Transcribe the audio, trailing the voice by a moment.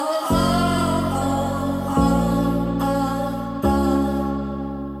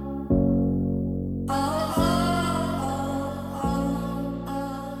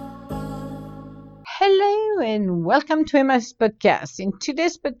welcome to Emma's podcast. In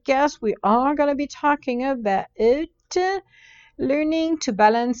today's podcast, we are going to be talking about learning to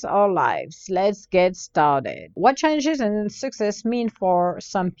balance our lives. Let's get started. What challenges and success mean for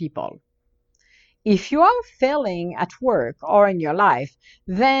some people? If you are failing at work or in your life,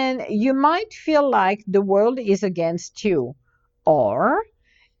 then you might feel like the world is against you. Or,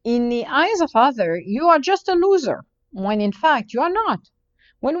 in the eyes of others, you are just a loser, when in fact you are not.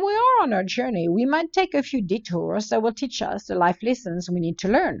 When we are on our journey, we might take a few detours that will teach us the life lessons we need to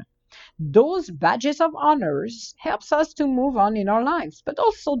learn. Those badges of honors helps us to move on in our lives, but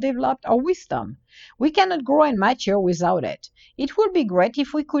also develop our wisdom. We cannot grow and mature without it. It would be great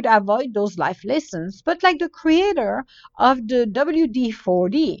if we could avoid those life lessons, but like the creator of the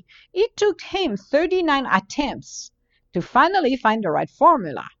WD-40, it took him 39 attempts to finally find the right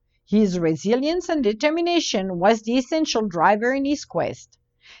formula. His resilience and determination was the essential driver in his quest.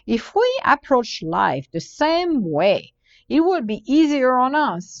 If we approach life the same way, it would be easier on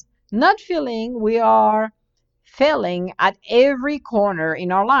us, not feeling we are failing at every corner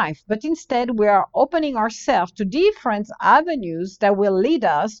in our life, but instead we are opening ourselves to different avenues that will lead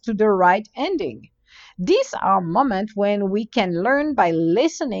us to the right ending. These are moments when we can learn by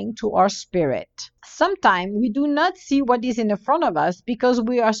listening to our spirit. Sometimes we do not see what is in the front of us because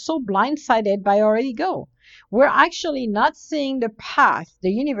we are so blindsided by our ego. We're actually not seeing the path the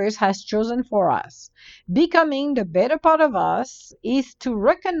universe has chosen for us. Becoming the better part of us is to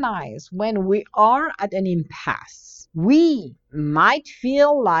recognize when we are at an impasse. We might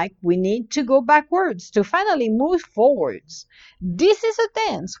feel like we need to go backwards to finally move forwards. This is a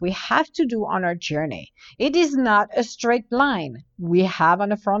dance we have to do on our journey. It is not a straight line we have on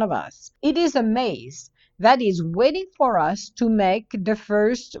the front of us. It is a maze that is waiting for us to make the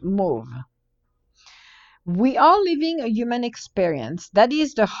first move. We are living a human experience that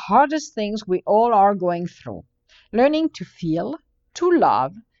is the hardest things we all are going through. Learning to feel, to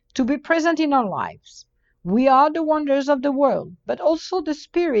love, to be present in our lives. We are the wonders of the world, but also the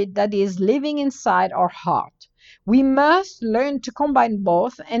spirit that is living inside our heart. We must learn to combine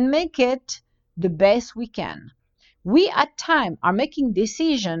both and make it the best we can. We at times are making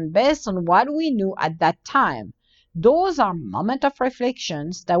decisions based on what we knew at that time. Those are moments of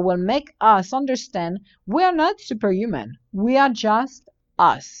reflections that will make us understand we are not superhuman. We are just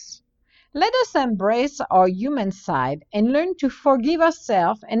us. Let us embrace our human side and learn to forgive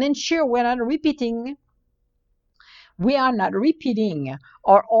ourselves and ensure we are not repeating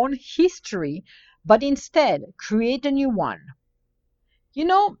our own history, but instead create a new one.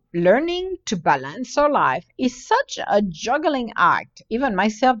 Learning to balance our life is such a juggling act. Even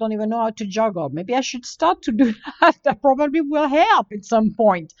myself don't even know how to juggle. Maybe I should start to do that. That probably will help at some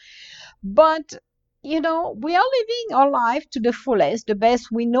point. But, we are living our life to the fullest, the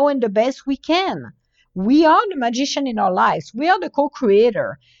best we know and the best we can. We are the magician in our lives. We are the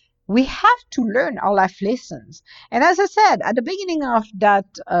co-creator. We have to learn our life lessons. And as I said at the beginning of that,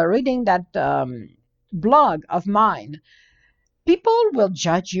 reading that blog of mine, people will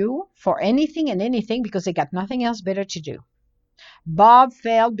judge you for anything and anything because they got nothing else better to do. Bob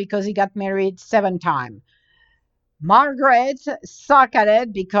failed because he got married 7 times. Margaret sucked at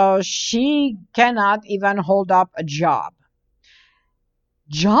it because she cannot even hold up a job.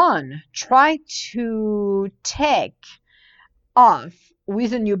 John tried to take off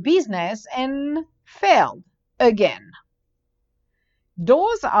with a new business and failed again.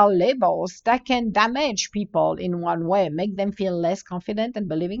 Those are labels that can damage people in one way, make them feel less confident and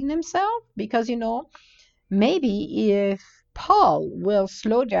believing in themselves. Because, maybe if Paul will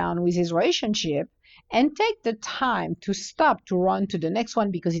slow down with his relationship and take the time to stop to run to the next one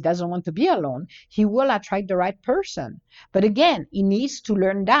because he doesn't want to be alone, he will attract the right person. But again, he needs to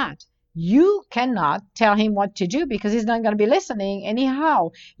learn that. You cannot tell him what to do because he's not going to be listening anyhow.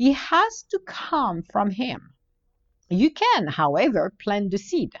 It has to come from him. You can, however, plant the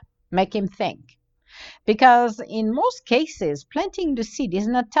seed, make him think. Because in most cases, planting the seed is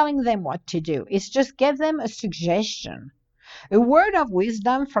not telling them what to do. It's just give them a suggestion, a word of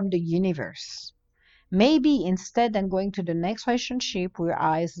wisdom from the universe. Maybe instead than going to the next relationship with your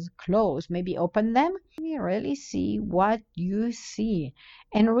eyes closed, maybe open them. You really see what you see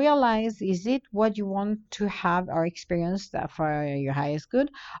and realize, is it what you want to have or experience that for your highest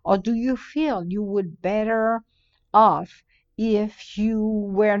good? Or do you feel you would better off if you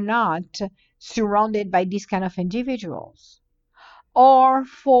were not surrounded by these kind of individuals? Or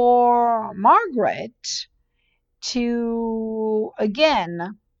for Margaret to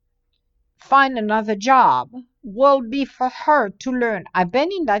again find another job will be for her to learn. I've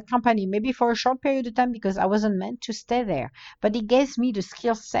been in that company maybe for a short period of time because I wasn't meant to stay there, but it gives me the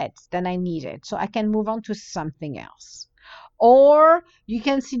skill sets that I needed so I can move on to something else. Or you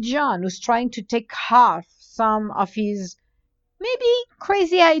can see John who's trying to take off some of his maybe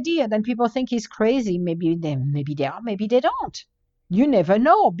crazy idea. Then people think he's crazy. Maybe they are, maybe they don't. You never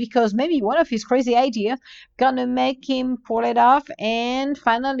know because maybe one of his crazy ideas gonna make him pull it off and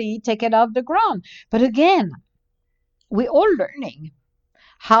finally take it off the ground. But again, we're all learning.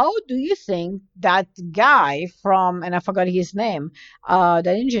 How do you think that guy from, and I forgot his name, that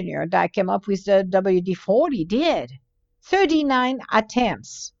engineer that came up with the WD-40 did? 39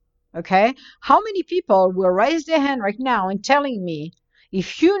 attempts. Okay? How many people will raise their hand right now and telling me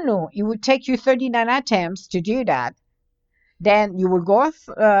if you knew it would take you 39 attempts to do that, then you would go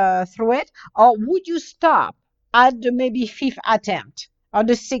through it? Or would you stop at the maybe fifth attempt or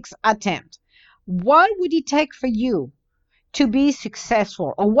the sixth attempt? What would it take for you to be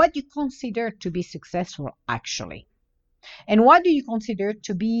successful, or what you consider to be successful actually? And what do you consider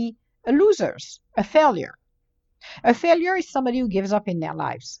to be a loser, a failure? A failure is somebody who gives up in their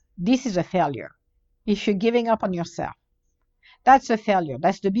lives. This is a failure. If you're giving up on yourself, that's a failure.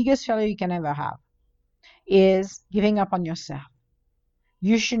 That's the biggest failure you can ever have, is giving up on yourself.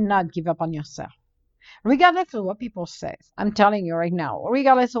 You should not give up on yourself. Regardless of what people say, I'm telling you right now,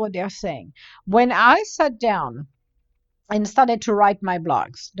 regardless of what they're saying, when I sat down and started to write my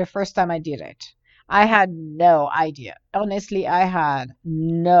blogs the first time I did it, I had no idea. Honestly, I had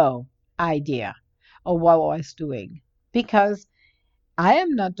no idea of what I was doing because I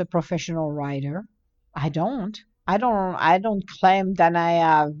am not a professional writer. I don't. I don't claim that I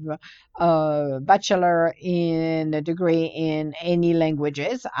have a bachelor in a degree in any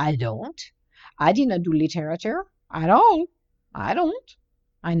languages. I don't. I did not do literature at all. I don't.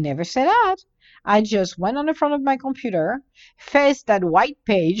 I never said that. I just went on the front of my computer, faced that white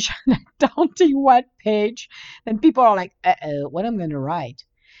page, that daunting white page, and people are like, uh-oh, what am I going to write?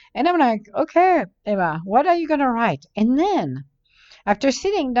 And I'm like, okay, Emma, what are you going to write? And then, after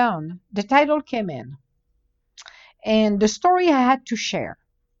sitting down, the title came in, and the story I had to share,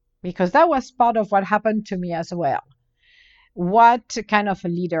 because that was part of what happened to me as well. What kind of a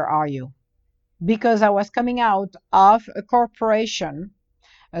leader are you? Because I was coming out of a corporation,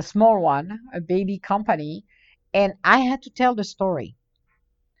 a small one, a baby company, and I had to tell the story.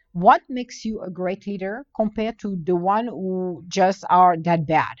 What makes you a great leader compared to the one who just are that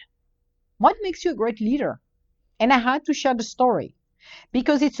bad? What makes you a great leader? And I had to share the story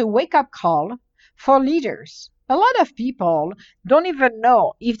because it's a wake up call for leaders. A lot of people don't even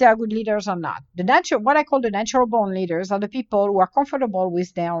know if they are good leaders or not. What I call the natural born leaders are the people who are comfortable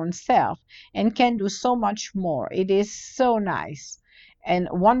with their own self and can do so much more. It is so nice and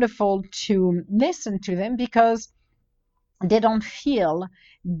wonderful to listen to them because they don't feel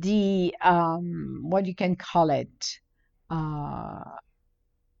the what you can call it, uh,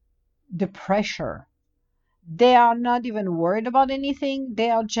 the pressure. They are not even worried about anything. They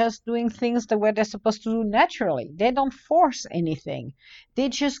are just doing things the way they're supposed to do naturally. They don't force anything. They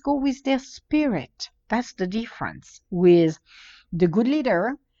just go with their spirit. That's the difference with the good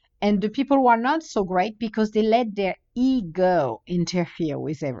leader and the people who are not so great because they let their ego interfere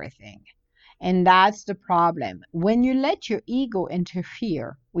with everything. And that's the problem. When you let your ego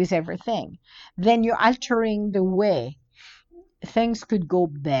interfere with everything, then you're altering the way things could go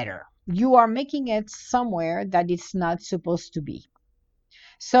better. You are making it somewhere that it's not supposed to be.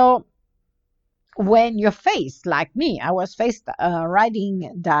 So when you're faced, like me, I was faced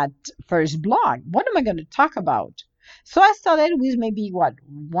writing that first blog. What am I going to talk about? So I started with maybe what,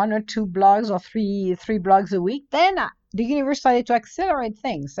 one or two blogs or three blogs a week. Then the universe started to accelerate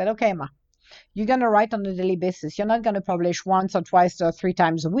things. Said, okay, Ma, you're going to write on a daily basis. You're not going to publish once or twice or three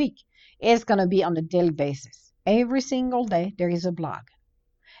times a week. It's going to be on a daily basis. Every single day there is a blog.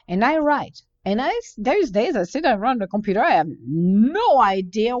 And I write. And there's days I sit around the computer, I have no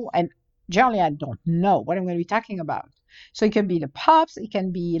idea, and generally I don't know what I'm going to be talking about. So it can be the pops, it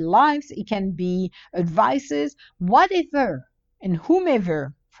can be lives, it can be advices, whatever and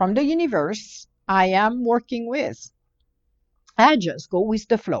whomever from the universe I am working with. I just go with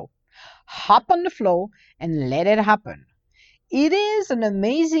the flow, hop on the flow, and let it happen. It is an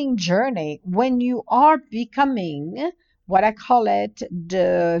amazing journey when you are becoming what I call it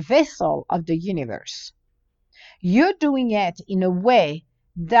the vessel of the universe. You're doing it in a way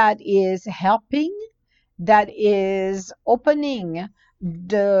that is helping, that is opening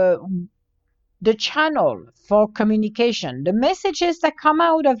the channel for communication. The messages that come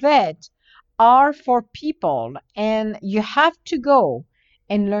out of it are for people, and you have to go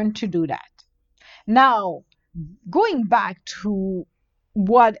and learn to do that. Now, going back to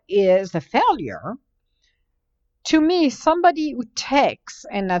what is a failure, to me, somebody who takes,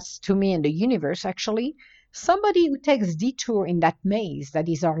 and that's to me in the universe actually, somebody who takes detour in that maze that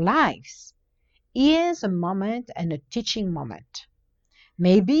is our lives is a moment and a teaching moment.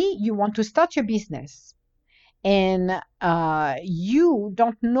 Maybe you want to start your business and you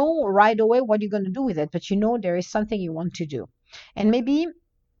don't know right away what you're going to do with it, but you know there is something you want to do. And maybe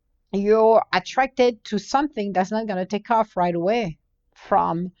you're attracted to something that's not going to take off right away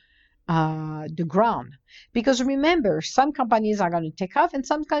from the ground. Because remember, some companies are going to take off and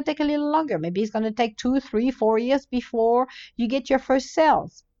some going to take a little longer. Maybe it's going to take 2, 3, 4 years before you get your first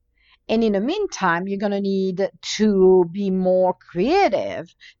sales. And in the meantime, you're going to need to be more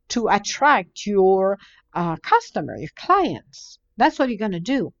creative to attract your customer, your clients. That's what you're going to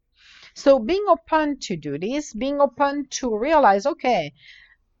do. So being open to do this, being open to realize, okay,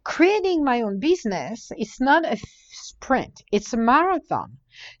 creating my own business is not a sprint, it's a marathon.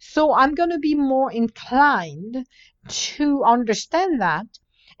 So I'm going to be more inclined to understand that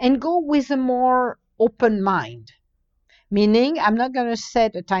and go with a more open mind. Meaning, I'm not going to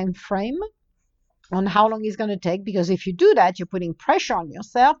set a time frame on how long it's going to take, because if you do that, you're putting pressure on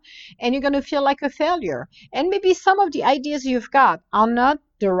yourself and you're going to feel like a failure. And maybe some of the ideas you've got are not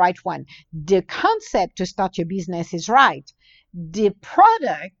the right one. The concept to start your business is right. The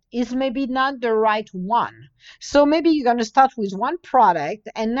product is maybe not the right one. So maybe you're going to start with one product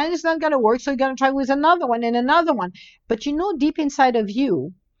and then it's not going to work. So you're going to try with another one and another one. But you know, deep inside of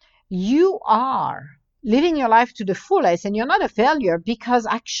you, you are living your life to the fullest and you're not a failure because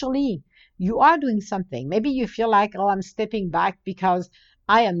actually you are doing something. Maybe you feel like, oh, I'm stepping back because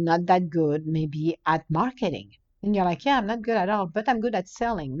I am not that good maybe at marketing. And you're like, yeah, I'm not good at all, but I'm good at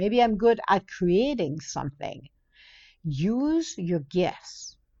selling. Maybe I'm good at creating something. Use your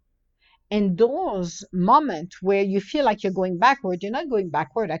gifts. And those moments where you feel like you're going backward, you're not going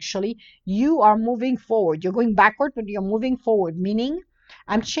backward, actually. You are moving forward. You're going backward, but you're moving forward, meaning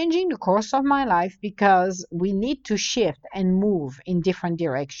I'm changing the course of my life because we need to shift and move in different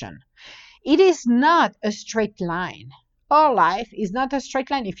direction. It is not a straight line. Our life is not a straight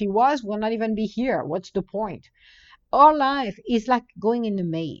line. If it was, we'll not even be here. What's the point? Our life is like going in a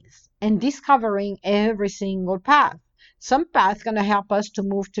maze and discovering every single path. Some paths going to help us to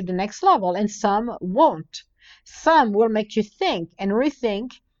move to the next level and some won't. Some will make you think and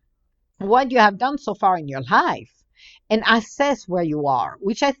rethink what you have done so far in your life and assess where you are,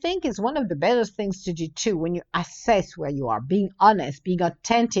 which I think is one of the better things to do too, when you assess where you are, being honest, being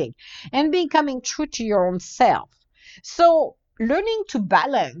authentic, and becoming true to your own self. So learning to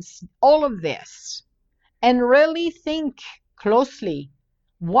balance all of this and really think closely,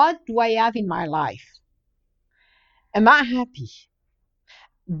 what do I have in my life? Am I happy?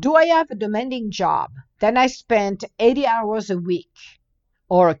 Do I have a demanding job? Then I spend 80 hours a week,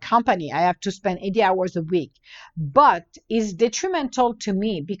 or a company, I have to spend 80 hours a week, but is detrimental to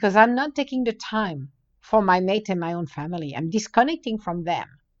me because I'm not taking the time for my mate and my own family. I'm disconnecting from them.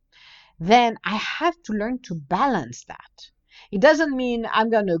 Then I have to learn to balance that. It doesn't mean I'm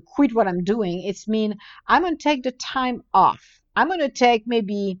going to quit what I'm doing. It's mean I'm going to take the time off. I'm going to take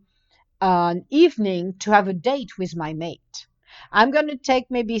maybe an evening to have a date with my mate. I'm going to take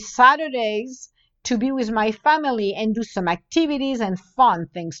maybe Saturdays to be with my family and do some activities and fun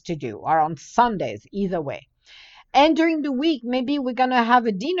things to do, or on Sundays, either way. And during the week, maybe we're going to have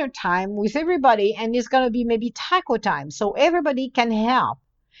a dinner time with everybody and it's going to be maybe taco time. So everybody can help.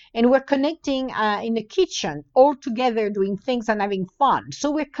 And we're connecting in the kitchen all together doing things and having fun.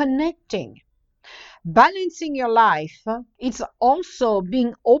 So we're connecting. Balancing your life, it's also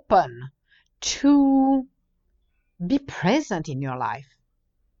being open to be present in your life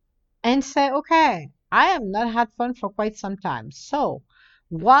and say, okay, I have not had fun for quite some time. So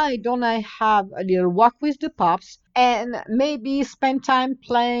why don't I have a little walk with the pups and maybe spend time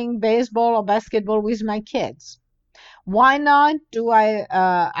playing baseball or basketball with my kids? Why not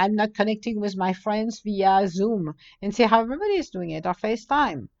I'm not connecting with my friends via Zoom and see how everybody is doing it or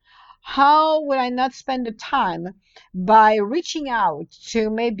FaceTime? How would I not spend the time by reaching out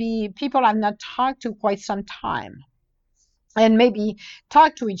to maybe people I've not talked to quite some time and maybe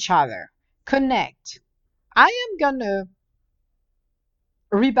talk to each other, connect? I am gonna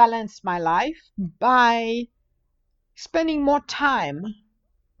rebalance my life by spending more time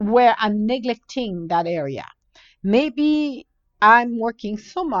where I'm neglecting that area. Maybe I'm working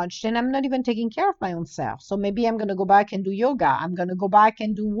so much and I'm not even taking care of my own self. So maybe I'm going to go back and do yoga. I'm going to go back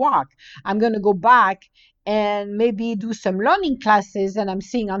and do walk. I'm going to go back and maybe do some learning classes that I'm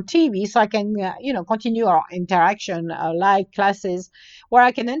seeing on TV so I can, continue our interaction, live classes where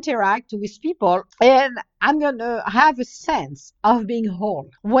I can interact with people and I'm going to have a sense of being whole.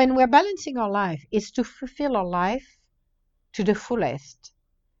 When we're balancing our life, it's to fulfill our life to the fullest.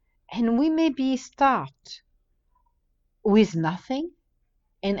 And we maybe start with nothing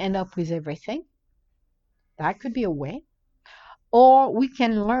and end up with everything. That could be a way. Or we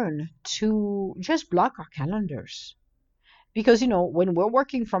can learn to just block our calendars. Because, when we're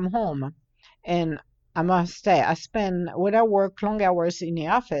working from home, and I must say, when I work long hours in the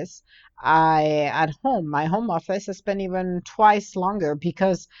office, at home, my home office, I spend even twice longer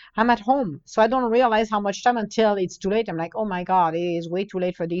because I'm at home. So I don't realize how much time until it's too late. I'm like, oh my God, it is way too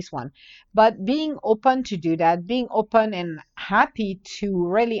late for this one. But being open to do that, being open and happy to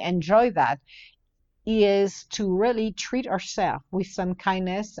really enjoy that is to really treat ourselves with some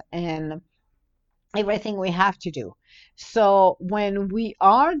kindness and everything we have to do. So when we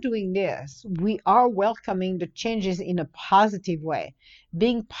are doing this, we are welcoming the changes in a positive way,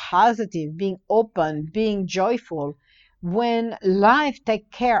 being positive, being open, being joyful. When life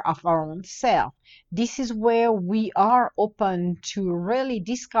take care of our own self, this is where we are open to really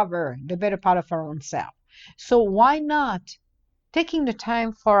discover the better part of our own self. So why not taking the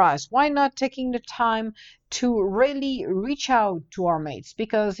time for us? Why not taking the time to really reach out to our mates?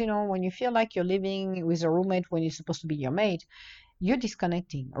 Because, when you feel like you're living with a roommate when you're supposed to be your mate, you're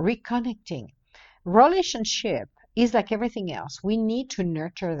disconnecting, reconnecting. Relationship is like everything else. We need to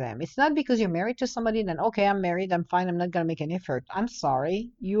nurture them. It's not because you're married to somebody, then, okay, I'm married, I'm fine, I'm not going to make an effort. I'm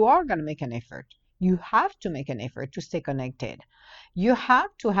sorry, you are going to make an effort. You have to make an effort to stay connected. You have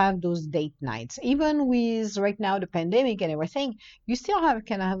to have those date nights. Even with right now the pandemic and everything, you still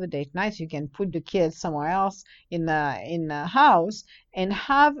can have a date night. You can put the kids somewhere else in the house and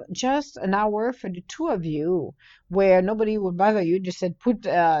have just an hour for the two of you where nobody will bother you. Just said put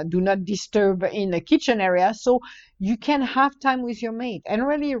do not disturb in the kitchen area so you can have time with your mate and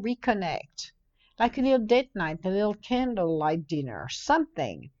really reconnect. Like a little date night, a little candlelight dinner,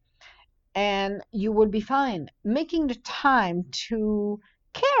 something, and you will be fine. Making the time to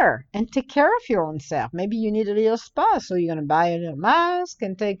care and take care of your own self. Maybe you need a little spa, so you're going to buy a little mask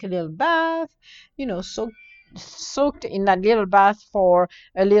and take a little bath, soaked in that little bath for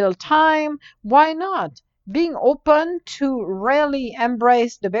a little time. Why not? Being open to really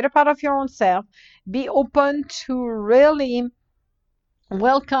embrace the better part of your own self, be open to really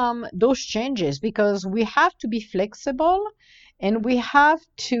welcome those changes because we have to be flexible and we have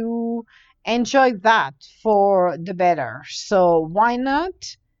to enjoy that for the better. So why not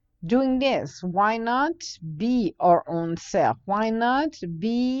doing this? Why not be our own self? Why not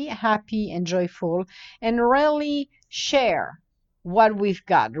be happy and joyful and really share what we've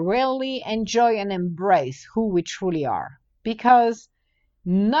got? Really enjoy and embrace who we truly are because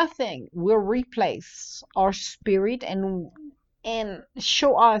nothing will replace our spirit and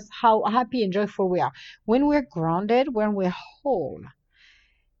show us how happy and joyful we are. When we're grounded, when we're whole,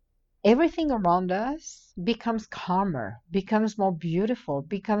 everything around us becomes calmer, becomes more beautiful,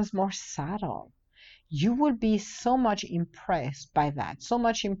 becomes more subtle. You will be so much impressed by that, so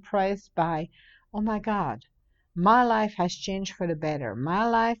much impressed by, oh my God, my life has changed for the better. My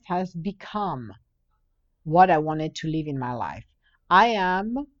life has become what I wanted to live in my life. I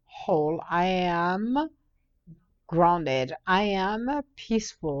am whole. I am grounded. I am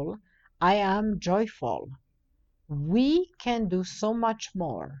peaceful. I am joyful. We can do so much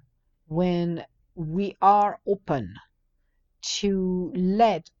more when we are open to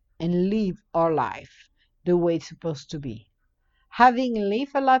let and live our life the way it's supposed to be. Having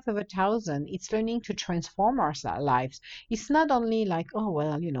lived a life of 1,000, it's learning to transform our lives. It's not only like, oh,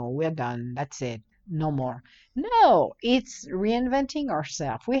 well, we're done. That's it. No more. No, it's reinventing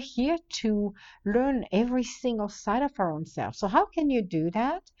ourselves. We're here to learn every single side of our own self. So how can you do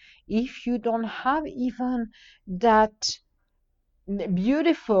that if you don't have even that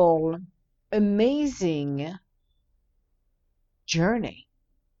beautiful, amazing journey?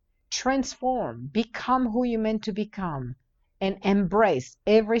 Transform, become who you're meant to become, and embrace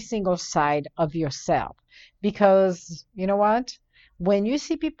every single side of yourself. Because you know what? When you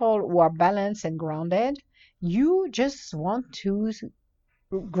see people who are balanced and grounded, you just want to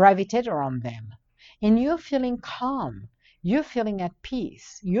gravitate around them. And you're feeling calm. You're feeling at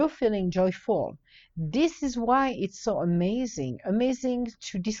peace. You're feeling joyful. This is why it's so amazing. Amazing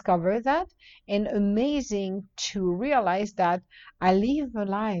to discover that and amazing to realize that I live a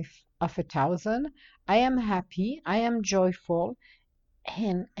life of 1,000. I am happy. I am joyful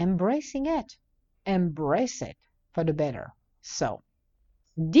and embracing it. Embrace it for the better. So,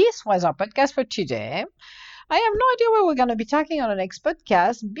 This was our podcast for today. I have no idea what we're going to be talking on the next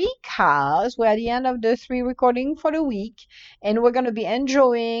podcast because we're at the end of the 3 recording for the week and we're going to be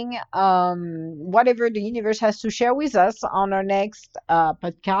enjoying whatever the universe has to share with us on our next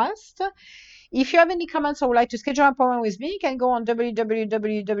podcast. If you have any comments or would like to schedule an appointment with me, you can go on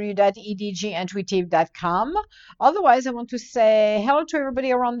www.edgintuitive.com. Otherwise, I want to say hello to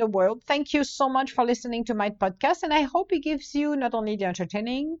everybody around the world. Thank you so much for listening to my podcast, and I hope it gives you not only the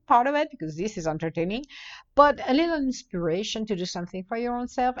entertaining part of it, because this is entertaining, but a little inspiration to do something for your own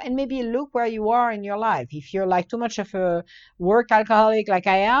self and maybe look where you are in your life. If you're like too much of a work alcoholic like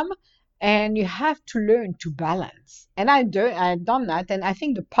I am, and you have to learn to balance. And I've done that, and I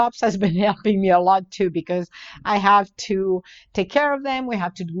think the pops has been helping me a lot too because I have to take care of them. We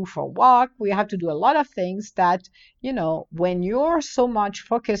have to go for a walk. We have to do a lot of things that, when you're so much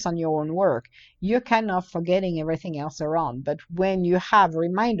focused on your own work, you're kind of forgetting everything else around. But when you have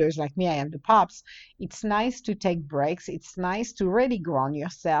reminders like me, I have the pops, it's nice to take breaks. It's nice to really ground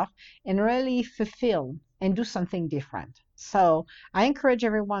yourself and really fulfill and do something different. So I encourage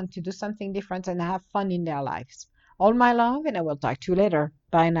everyone to do something different and have fun in their lives. All my love, and I will talk to you later.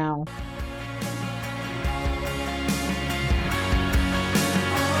 Bye now.